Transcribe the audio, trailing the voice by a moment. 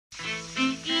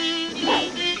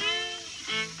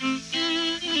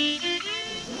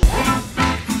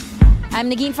I'm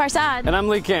Negin Farsad. And I'm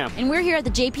Lee Camp. And we're here at the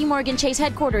JP Morgan Chase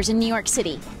headquarters in New York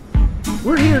City.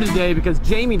 We're here today because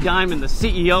Jamie Dimon, the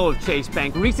CEO of Chase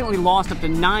Bank, recently lost up to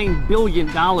 $9 billion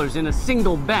in a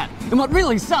single bet. And what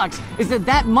really sucks is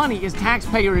that money is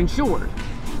taxpayer insured.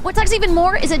 What sucks even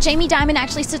more is that Jamie Dimon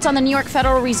actually sits on the New York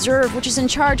Federal Reserve, which is in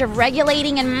charge of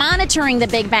regulating and monitoring the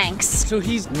big banks. So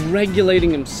he's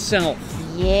regulating himself.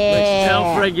 Yeah. Like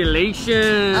self-regulation,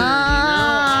 you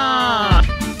know?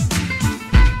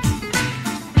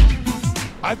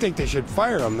 I think they should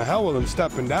fire him. The hell with him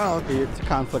stepping down. It's a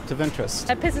conflict of interest.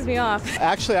 That pisses me off.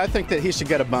 Actually, I think that he should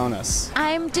get a bonus.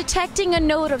 I'm detecting a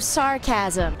note of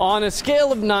sarcasm. On a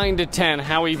scale of 9 to 10,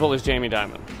 how evil is Jamie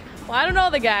Dimon? Well, I don't know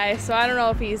the guy, so I don't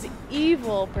know if he's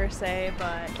evil per se,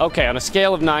 but... Okay, on a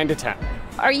scale of 9 to 10.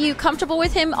 Are you comfortable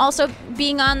with him also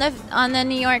being on the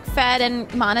New York Fed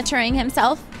and monitoring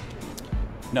himself?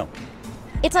 No.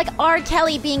 It's like R.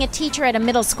 Kelly being a teacher at a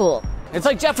middle school. It's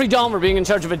like Jeffrey Dahmer being in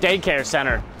charge of a daycare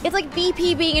center. It's like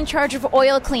BP being in charge of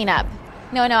oil cleanup.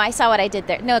 No, I saw what I did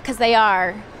there. No, because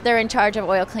they're in charge of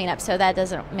oil cleanup, so that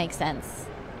doesn't make sense,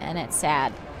 and it's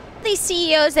sad. These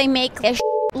CEOs, they make a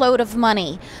load of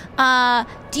money.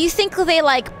 Do you think they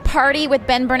like party with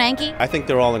Ben Bernanke? I think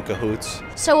they're all in cahoots.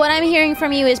 So what I'm hearing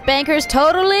from you is bankers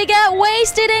totally get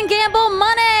wasted and gamble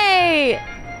money.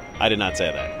 I did not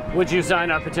say that. Would you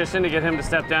sign our petition to get him to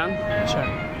step down?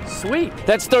 Sure. Sweet.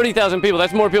 That's 30,000 people.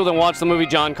 That's more people than watched the movie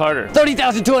John Carter.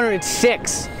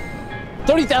 30,206.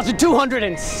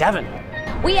 30,207.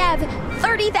 We have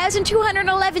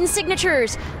 30,211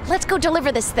 signatures. Let's go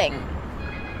deliver this thing.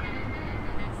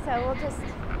 So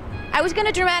I was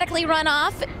gonna dramatically run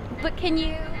off, but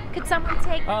could someone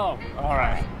take? Oh, all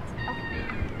right.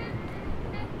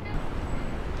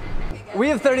 We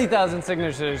have 30,000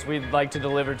 signatures we'd like to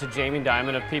deliver to Jamie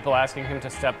Dimon of people asking him to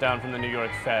step down from the New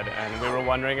York Fed, and we were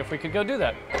wondering if we could go do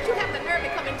that. You have the nerve to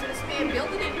come into this man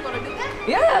building and you want to do that?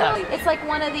 Yeah. It's like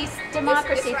one of these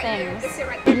democracy things.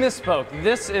 We misspoke.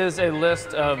 This is a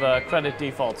list of credit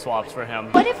default swaps for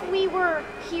him. What if we were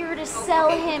here to sell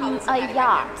him a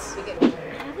yacht? I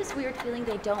have this weird feeling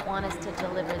they don't want us to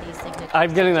deliver these signatures.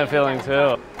 I'm getting that feeling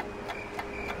too.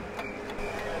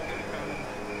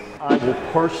 I will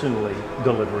personally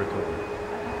deliver it to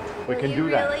him. We can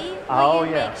do that. Really? Oh, Will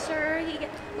you yeah. make sure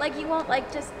you won't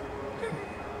just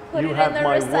put You it in have the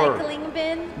my recycling word.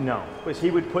 bin? No, because he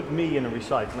would put me in a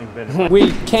recycling bin.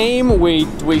 We came, we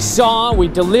saw, we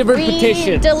delivered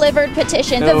petitions. We delivered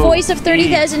petitions. The No, voice of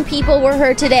 30,000 people were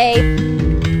heard today.